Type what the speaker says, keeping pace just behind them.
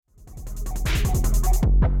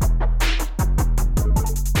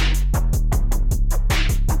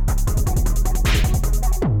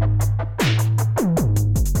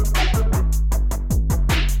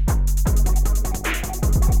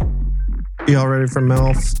Y'all ready for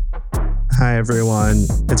MILF? Hi, everyone.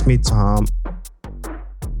 It's me, Tom.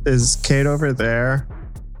 Is Kate over there?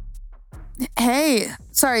 Hey,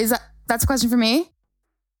 sorry, that's a question for me?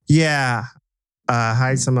 Yeah.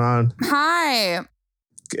 Hi, Simone. Hi.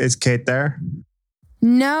 Is Kate there?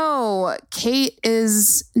 No, Kate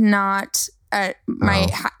is not at my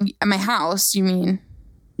house, you mean?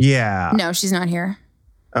 Yeah. No, she's not here.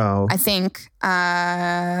 Oh. I think.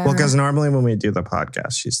 Well, because normally when we do the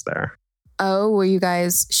podcast, she's there. Oh, were you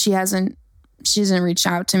guys? She hasn't reached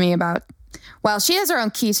out to me about. Well, she has her own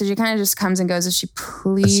key, so she kind of just comes and goes as she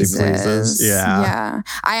pleases. As she pleases, yeah. Yeah.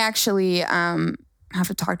 I actually have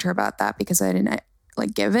to talk to her about that because I didn't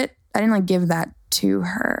give that to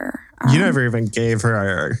her. You never even gave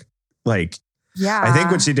her Yeah. I think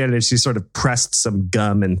what she did is she sort of pressed some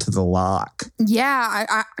gum into the lock. Yeah.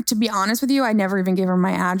 I to be honest with you, I never even gave her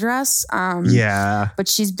my address. Yeah. But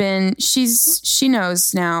she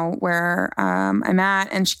knows now where I'm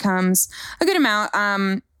at, and she comes a good amount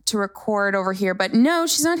to record over here. But no,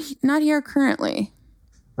 she's not here currently.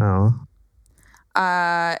 Oh.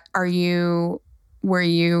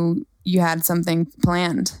 You had something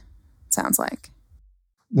planned? Sounds like.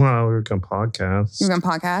 Well, we were going to podcast. You're going to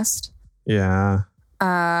podcast? Yeah.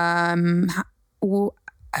 How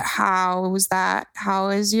was that? How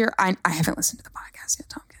is your... I haven't listened to the podcast yet,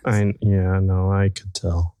 Tom. I could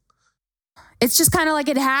tell. It's just kind of like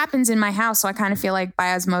it happens in my house, so I kind of feel like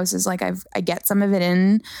by osmosis, like I get some of it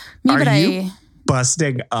in me. Are you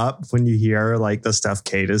busting up when you hear like the stuff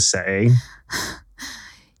Kate is saying?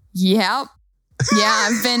 Yep. Yeah,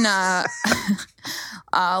 I've been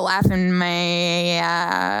laughing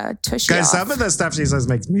my tushy off. Guys, some of the stuff she says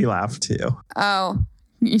makes me laugh too. Oh,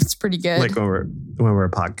 it's pretty good. Like when we're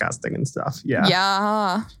podcasting and stuff. Yeah.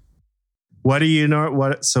 Yeah. What do you know?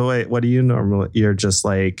 What do you normally? You're just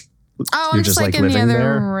like. Oh, I'm just like in the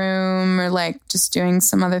other room or like just doing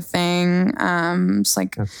some other thing. Just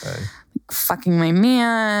like fucking my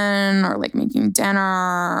man or like making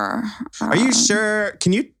dinner. Are you sure?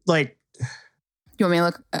 Can you like? You want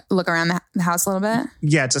me to look around the house a little bit?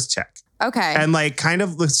 Yeah, just check. Okay. And like kind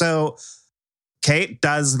of so Kate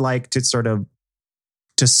does like to sort of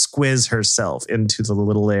to squiz herself into the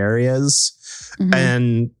little areas. Mm-hmm.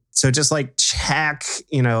 And so just like check,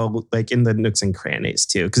 like in the nooks and crannies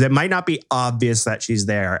too. Because it might not be obvious that she's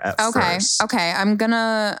there at first. Okay. I'm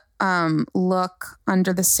gonna look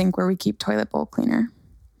under the sink where we keep toilet bowl cleaner.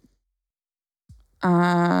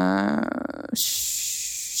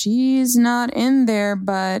 She's not in there,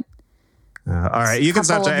 but all right, you can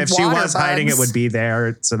stop. If she was hiding, it would be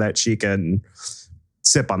there so that she can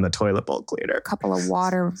sip on the toilet bowl cleaner. A couple of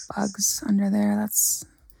water bugs under there. That's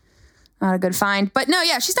not a good find. But no,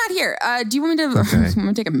 yeah, she's not here. Do you want me to, want me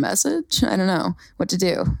to take a message? I don't know what to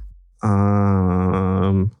do.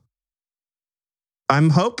 I'm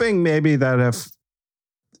hoping maybe that if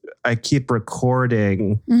I keep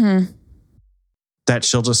recording. Mm-hmm. That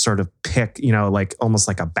she'll just sort of pick, like almost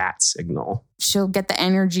like a bat signal. She'll get the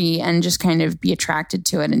energy and just kind of be attracted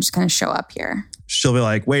to it and just kind of show up here. She'll be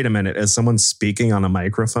like, wait a minute, is someone speaking on a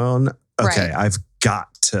microphone? Okay, right. I've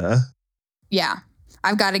got to. Yeah,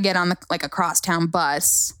 I've got to get on a crosstown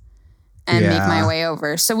bus and make my way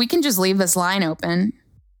over. So we can just leave this line open.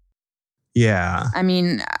 Yeah. I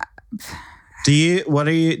mean. Do you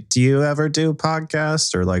ever do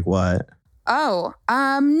podcasts or like what? Oh,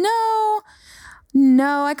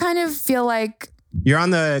 no, I kind of feel like... You're on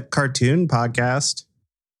the cartoon podcast.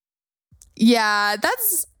 Yeah,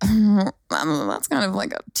 that's kind of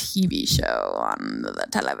like a TV show on the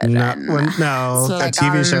television. No, a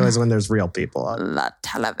TV show is when there's real people on the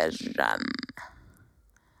television.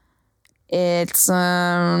 It's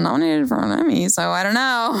nominated for an Emmy, so I don't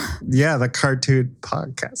know. Yeah, the cartoon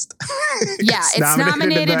podcast. Yeah, it's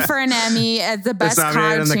nominated for an Emmy as the best cartoon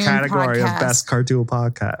podcast. It's nominated in the category of best cartoon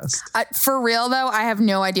podcast. For real, though, I have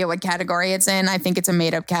no idea what category it's in. I think it's a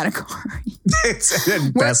made-up category. It's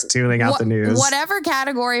in best tuning out the news. Whatever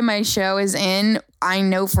category my show is in, I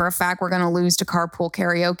know for a fact we're going to lose to carpool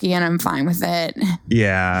karaoke, and I'm fine with it.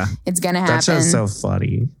 Yeah. It's going to happen. That show's so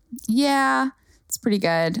funny. Yeah. It's pretty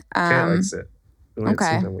good. Kate likes it.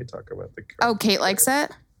 Okay. Then we talk about the. Oh, Kate likes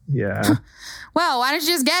it? Yeah. Well, why don't you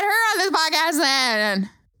just get her on this podcast then?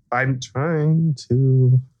 I'm trying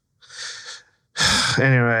to.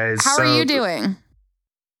 Anyways. How are you doing?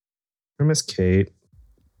 I miss Kate.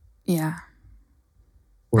 Yeah.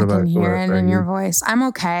 I can hear it in your voice. I'm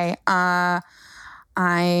okay. I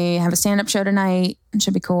have a stand-up show tonight. It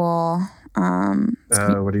should be cool. What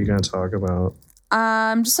are you going to talk about?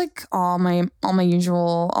 Just like all my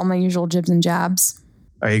usual jibs and jabs.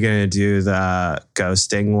 Are you going to do the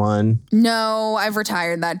ghosting one? No, I've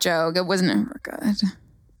retired that joke. It wasn't ever good.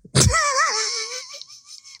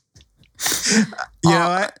 You know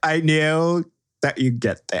what? I knew that you'd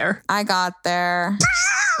get there. I got there.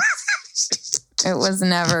 It was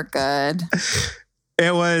never good.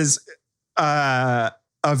 It was a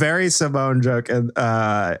very Simone joke and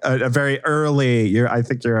a very early. I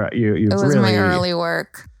think you. It was really, my early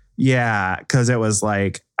work. Yeah, because it was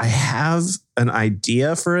like I have an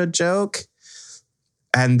idea for a joke,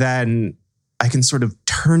 and then I can sort of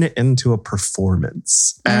turn it into a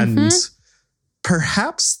performance, and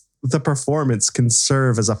perhaps the performance can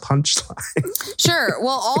serve as a punchline. Sure.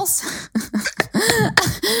 Well, also,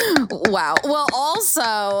 wow. Well,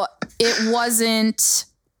 also, it wasn't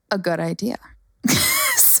a good idea.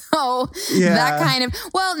 So that kind of,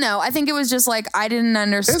 well, no, I think it was just like, I didn't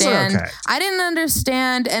understand. Okay. I didn't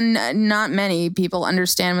understand. And not many people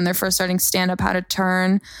understand when they're first starting stand up, how to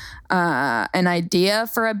turn an idea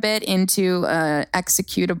for a bit into an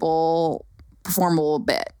executable, performable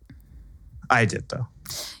bit. I did though.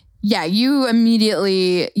 Yeah. You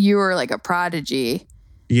were like a prodigy.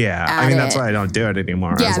 Yeah, I mean, that's why I don't do it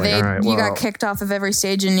anymore. Yeah, you got kicked off of every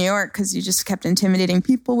stage in New York because you just kept intimidating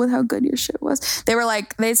people with how good your shit was. They were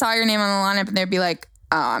like, they saw your name on the lineup and they'd be like,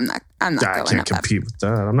 "Oh, I'm not going." I can't compete with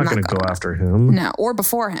that. I'm not going to go after him. No, or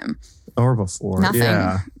before him. Nothing.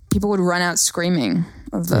 Yeah. People would run out screaming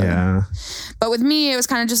of the. Yeah. But with me, it was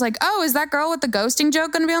kind of just like, "Oh, is that girl with the ghosting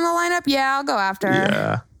joke going to be on the lineup? Yeah, I'll go after her."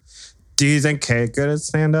 Yeah. Do you think Kate good at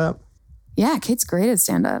stand up? Yeah, Kate's great at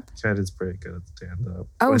stand-up. Kate is pretty good at stand-up.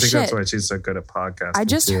 Oh, I think that's why she's so good at podcasting. I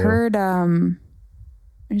just heard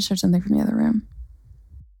something from the other room.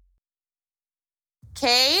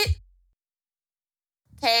 Kate?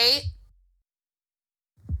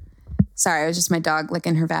 Sorry, it was just my dog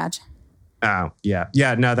licking her vag. Oh, yeah.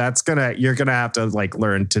 Yeah, no, you're going to have to like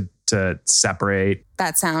learn to separate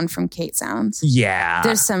that sound from Kate sounds. Yeah.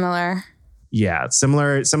 They're similar. Yeah,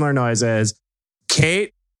 similar noises.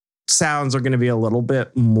 Kate sounds are going to be a little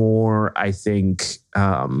bit more, I think,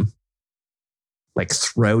 like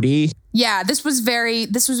throaty. Yeah, this was very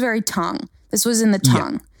tongue. This was in the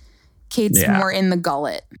tongue. Yeah. Kate's more in the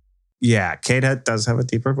gullet. Yeah, Kate does have a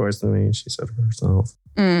deeper voice than me. She said herself.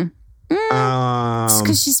 Just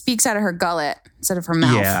because she speaks out of her gullet instead of her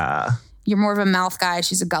mouth. Yeah. You're more of a mouth guy.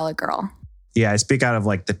 She's a gullet girl. Yeah, I speak out of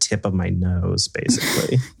like the tip of my nose,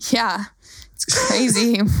 basically. Yeah. It's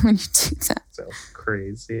crazy when you do that. So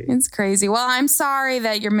crazy. It's crazy. Well, I'm sorry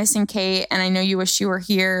that you're missing Kate, and I know you wish you were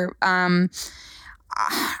here. I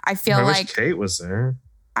feel like Kate was there.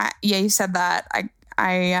 Yeah, you said that.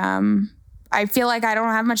 I feel like I don't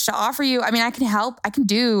have much to offer you. I mean, I can help. I can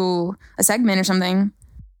do a segment or something.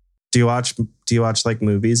 Do you watch like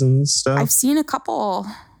movies and stuff? I've seen a couple.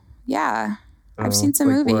 Yeah, I've seen some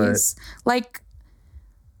movies. What?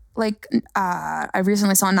 Like I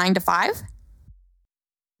recently saw 9 to 5.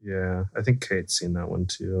 Yeah, I think Kate's seen that one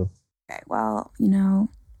too. Okay, well,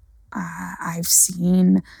 I've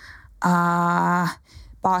seen Boss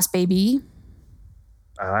Baby.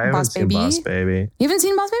 I haven't seen Boss Baby. You haven't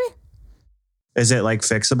seen Boss Baby? Is it like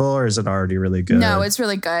fixable or is it already really good? No, it's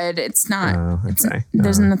really good. It's not. Oh, okay.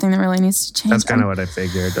 There's nothing that really needs to change. That's kind of what I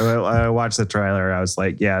figured. I watched the trailer. I was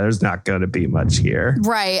like, yeah, there's not going to be much here.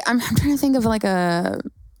 Right. I'm trying to think of like a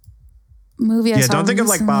movie. Yeah, don't think of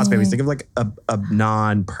like Boss Babies. Think of like a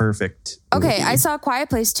non-perfect movie. Okay, I saw Quiet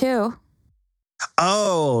Place too.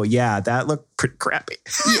 Oh, yeah, that looked pretty crappy.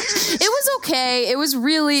 It was okay. It was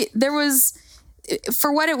really,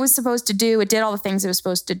 for what it was supposed to do, it did all the things it was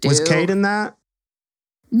supposed to do. Was Kate in that?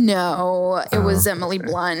 No, it was Emily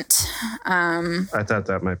Blunt. I thought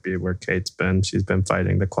that might be where Kate's been. She's been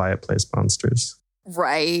fighting the Quiet Place monsters.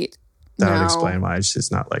 Right. That would explain why she's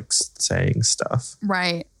not like saying stuff.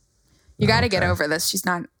 Right. You got to get over this. She's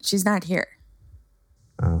not here.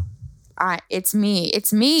 Oh. It's me.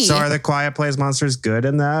 So are the Quiet Place monsters good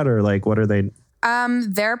in that, or like what are they?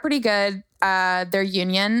 They're pretty good. They're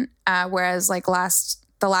union, whereas like the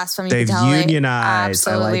last film they've unionized.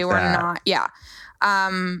 Absolutely, we're not. Yeah.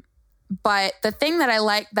 But the thing that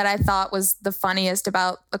I thought was the funniest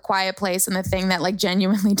about The Quiet Place, and the thing that like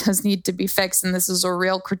genuinely does need to be fixed, and this is a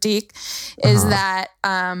real critique, is that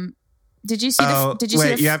did you see?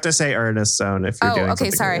 You have to say Ernest Zone if you're doing something.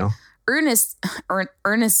 Okay, sorry. Real.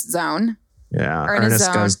 Ernest Zone. Yeah,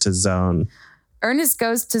 Ernest goes to Zone. Ernest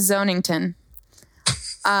goes to Zonington.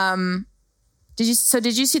 Did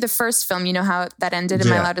you see the first film? You know how that ended?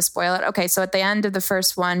 Am I allowed to spoil it? Okay, so at the end of the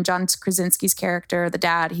first one, John Krasinski's character, the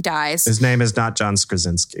dad, he dies. His name is not John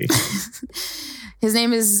Krasinski. His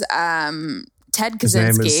name is Ted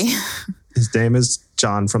Kaczynski. His name is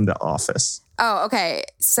John from The Office. Oh, okay.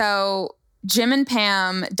 So Jim and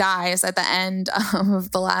Pam dies at the end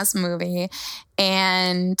of the last movie,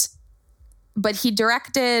 but he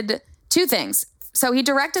directed two things. So he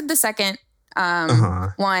directed the second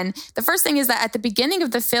one. The first thing is that at the beginning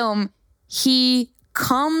of the film, he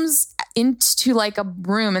comes into like a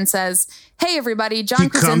room and says, "Hey, everybody, John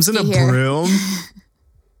Krasinski here." He comes in a broom?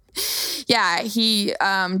 Yeah, he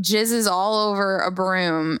jizzes all over a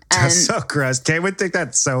broom. And that's so gross. Kate would think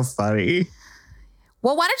that's so funny.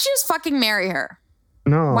 Well, why don't you just fucking marry her?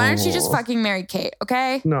 No. Why don't you just fucking marry Kate,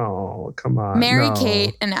 okay? No, come on. Marry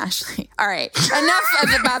Kate and Ashley. All right,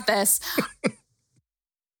 enough about this.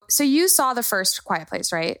 So you saw the first Quiet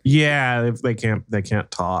Place, right? Yeah, they can't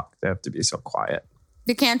talk. They have to be so quiet.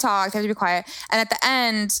 They can't talk. They have to be quiet. And at the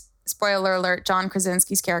end, spoiler alert, John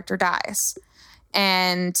Krasinski's character dies.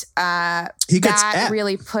 And he gets that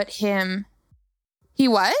really put him. He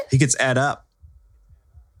what? He gets ed up.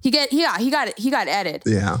 He got edited.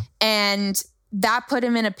 Yeah. And that put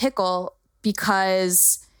him in a pickle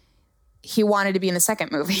because he wanted to be in the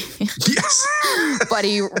second movie. Yes. But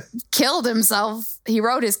he killed himself. He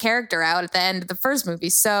wrote his character out at the end of the first movie.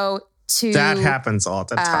 So that happens all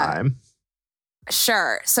the time.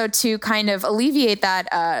 Sure. So to kind of alleviate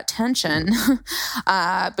that tension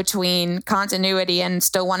between continuity and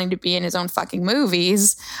still wanting to be in his own fucking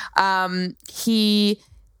movies, he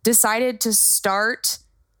decided to start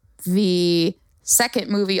the second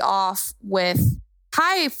movie off with,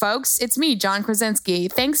 "Hi, folks. It's me, John Krasinski.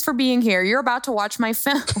 Thanks for being here. You're about to watch my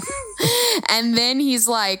film." And then he's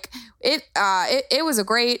like, it was a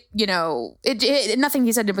great, nothing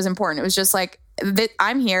he said was important. It was just like,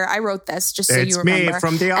 I'm here. I wrote this just so you remember. It's me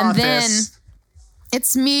from The Office. And then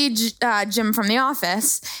it's me, Jim from The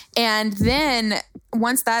Office. And then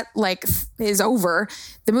once that is over,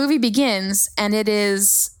 the movie begins, and it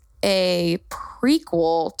is a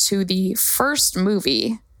prequel to the first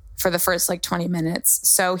movie for the first 20 minutes.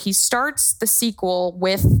 So he starts the sequel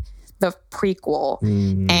with the prequel,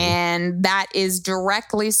 and that is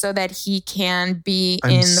directly so that he can be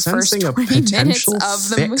in the first 20 minutes of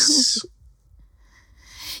the movie.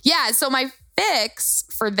 Yeah, so my fix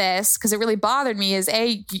for this, because it really bothered me, is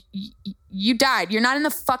you died. You're not in the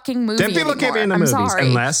fucking movie anymore. Then people can't be in the movies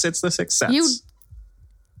unless it's The Sixth Sense.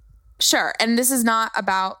 Sure, and this is not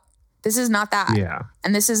that. Yeah.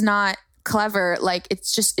 And this is not clever. It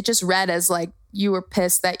just read as you were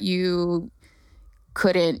pissed that you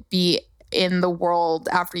couldn't be in the world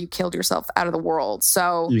after you killed yourself out of the world.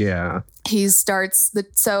 So yeah, he starts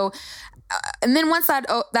and then once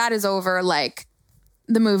that is over,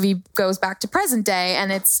 the movie goes back to present day,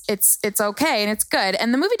 and it's okay and it's good,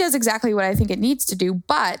 and the movie does exactly what I think it needs to do.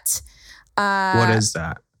 But what is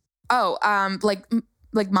that? Oh, like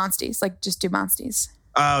Monsties, just do Monsties.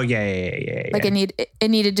 Oh yeah. It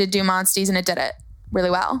needed to do Monsties, and it did it really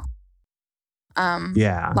well.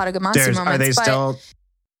 Yeah, a lot of good Monstie moments.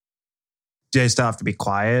 Do they still have to be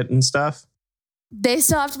quiet and stuff? They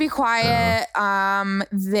still have to be quiet.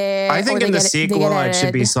 I think in the sequel it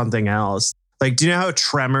should be something else. Do you know how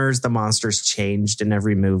Tremors, the monsters changed in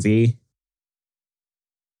every movie?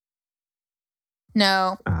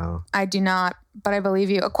 No, I do not, but I believe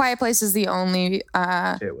you. A Quiet Place is the only.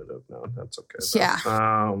 Kate would have known. That's okay. Yeah.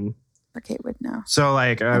 Kate would know. So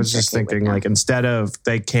I was just thinking, instead of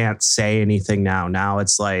they can't say anything now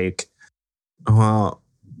it's well,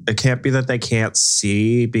 it can't be that they can't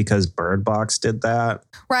see because Bird Box did that.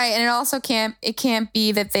 Right. And it also can't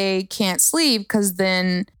be that they can't sleep because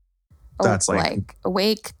then that's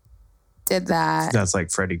Awake did that. That's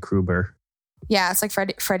like Freddy Krueger. Yeah, it's like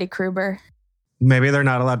Freddy Krueger. Maybe they're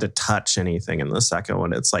not allowed to touch anything in the second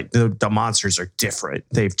one. It's the monsters are different.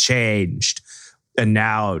 They've changed. And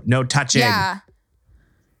now no touching. Yeah.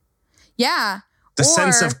 Yeah. The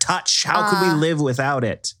sense of touch. How could we live without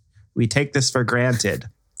it? We take this for granted.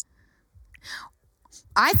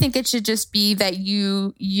 I think it should just be that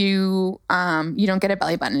you don't get a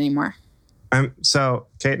belly button anymore. So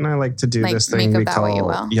Kate and I like to do this thing we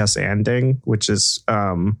call yes anding, which is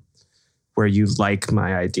where you like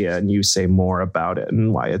my idea and you say more about it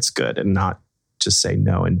and why it's good and not just say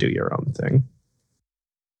no and do your own thing.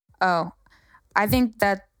 Oh, I think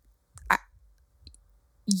that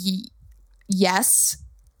yes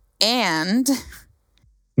and.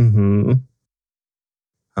 Mm-hmm.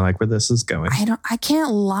 I like where this is going. I can't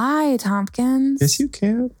lie, Tompkins. Yes, you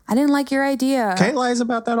can. I didn't like your idea. Kate lies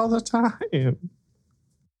about that all the time.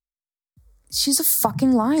 She's a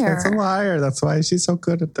fucking liar. Kate's a liar. That's why she's so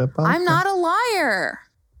good at that podcast. I'm not a liar.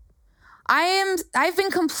 I've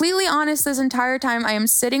been completely honest this entire time. I am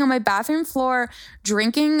sitting on my bathroom floor,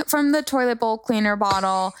 drinking from the toilet bowl cleaner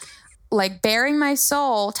bottle, like bearing my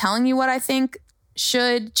soul, telling you what I think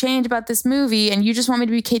should change about this movie, and you just want me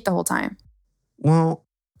to be Kate the whole time. Well,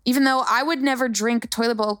 even though I would never drink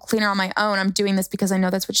toilet bowl cleaner on my own, I'm doing this because I know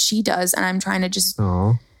that's what she does, and I'm trying to just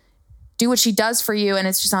do what she does for you, and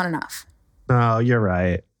it's just not enough. No, you're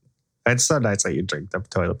right. It's so nice that you drink the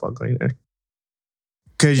toilet bowl cleaner.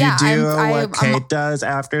 Could you do what Kate does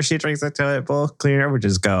after she drinks the toilet bowl cleaner, which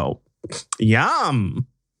is go, yum.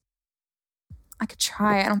 I could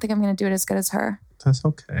try. I don't think I'm going to do it as good as her. That's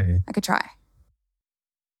okay. I could try.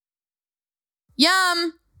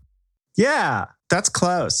 Yum. Yeah, that's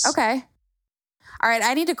close. Okay. All right,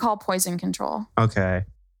 I need to call poison control. Okay.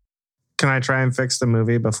 Can I try and fix the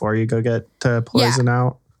movie before you go get to poison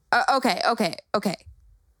out? Okay.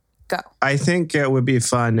 Go. I think it would be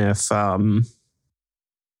fun if The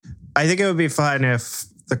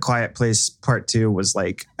Quiet Place Part 2 was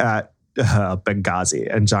like at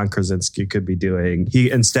Benghazi, and John Krasinski could be doing,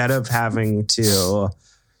 instead of having to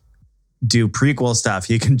do prequel stuff,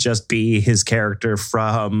 he can just be his character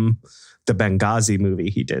from the Benghazi movie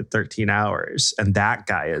he did, 13 Hours. And that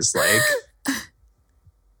guy is like,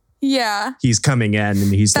 yeah, he's coming in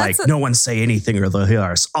and he's no one say anything or they'll hear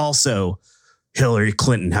us. Also, Hillary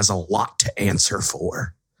Clinton has a lot to answer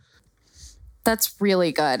for. That's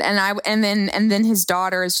really good. And then his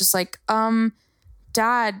daughter is just like,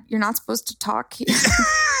 Dad, you're not supposed to talk here.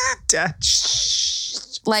 Dad,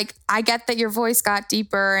 like, I get that your voice got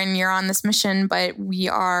deeper and you're on this mission, but we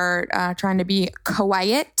are trying to be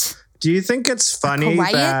quiet. Do you think it's funny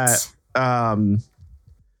that The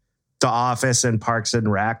Office and Parks and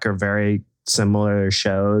Rec are very similar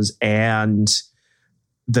shows, and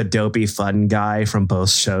the dopey fun guy from both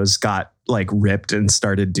shows got like ripped and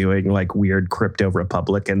started doing like weird crypto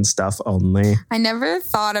Republican stuff only? I never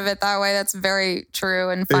thought of it that way. That's very true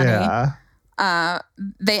and funny. Yeah.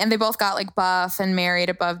 They both got like buff and married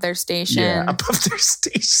above their station. Yeah, above their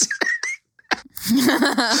station.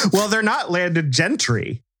 Well, they're not landed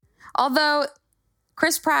gentry. Although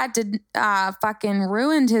Chris Pratt did fucking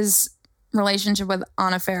ruined his relationship with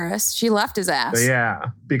Anna Faris. She left his ass.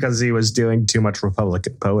 Yeah, because he was doing too much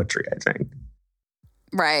Republican poetry, I think.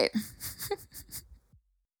 Right.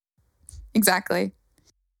 Exactly.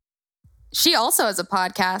 She also has a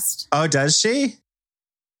podcast. Oh, does she?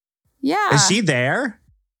 Yeah. Is she there?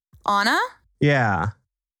 Anna? Yeah.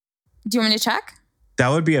 Do you want me to check? That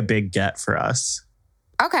would be a big get for us.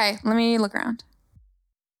 Okay, let me look around.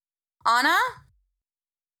 Anna?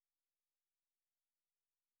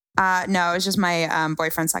 No, it's just my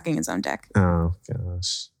boyfriend sucking his own dick. Oh,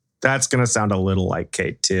 gosh. That's going to sound a little like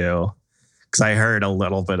Kate, too. Because I heard a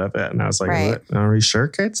little bit of it, and I was like, right. Are we sure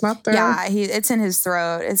Kate's not there? Yeah, it's in his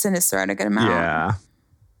throat. It's in his throat a good amount. Yeah.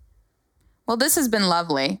 Well, this has been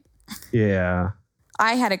lovely. Yeah.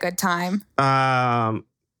 I had a good time.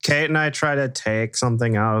 Kate and I try to take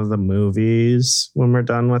something out of the movies when we're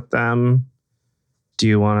done with them. Do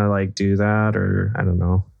you want to like do that, or I don't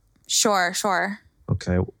know? Sure.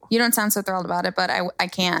 Okay. You don't sound so thrilled about it, but I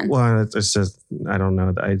can. Well, it's just, I don't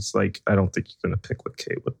know. I don't think you're going to pick what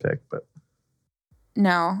Kate would pick, but.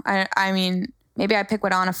 No, I mean, maybe I pick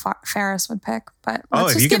what Anna Faris would pick, but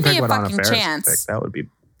let's just give me a fucking chance. Pick, that would be.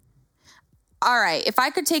 All right. If I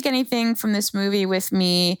could take anything from this movie with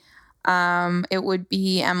me, it would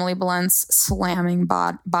be Emily Blunt's slamming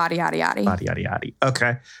body yaddy yaddy. Body yaddy yaddy.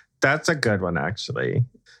 Okay. That's a good one, actually.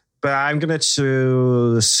 But I'm going to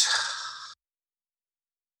choose,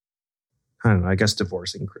 I don't know, I guess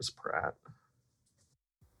divorcing Chris Pratt.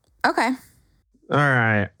 Okay. All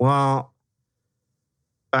right. Well,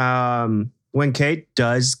 when Kate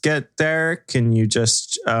does get there, can you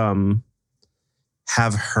just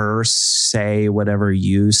have her say whatever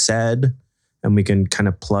you said, and we can kind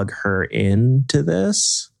of plug her into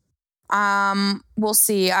this? We'll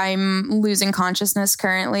see. I'm losing consciousness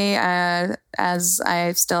currently, as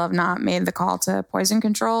I still have not made the call to poison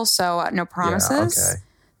control. So no promises. Yeah, okay.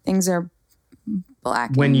 Things are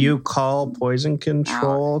black. When you call poison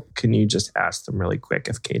control, can you just ask them really quick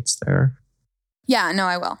if Kate's there? Yeah, no,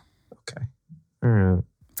 I will. Okay. All right.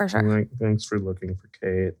 For sure. Thanks for looking for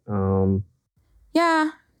Kate. Yeah.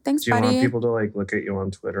 Thanks, buddy. Do you want people to like look at you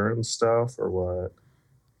on Twitter and stuff, or what?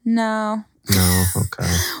 No. No.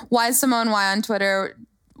 Okay. Why Simone Y on Twitter?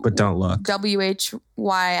 But don't look.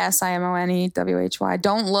 WHYSIMONE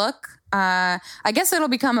Don't look. I guess it'll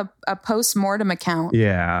become a post-mortem account.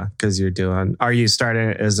 Yeah, because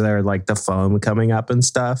is there like the foam coming up and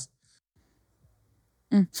stuff?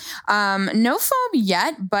 No foam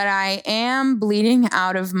yet, but I am bleeding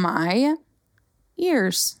out of my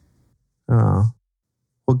ears. Oh.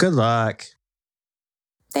 Well, good luck.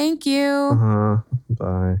 Thank you.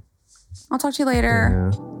 Bye. I'll talk to you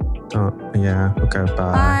later. Yeah. Oh, yeah. Okay,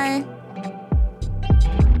 bye. Bye.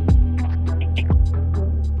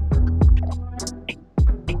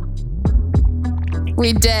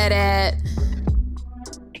 We did it.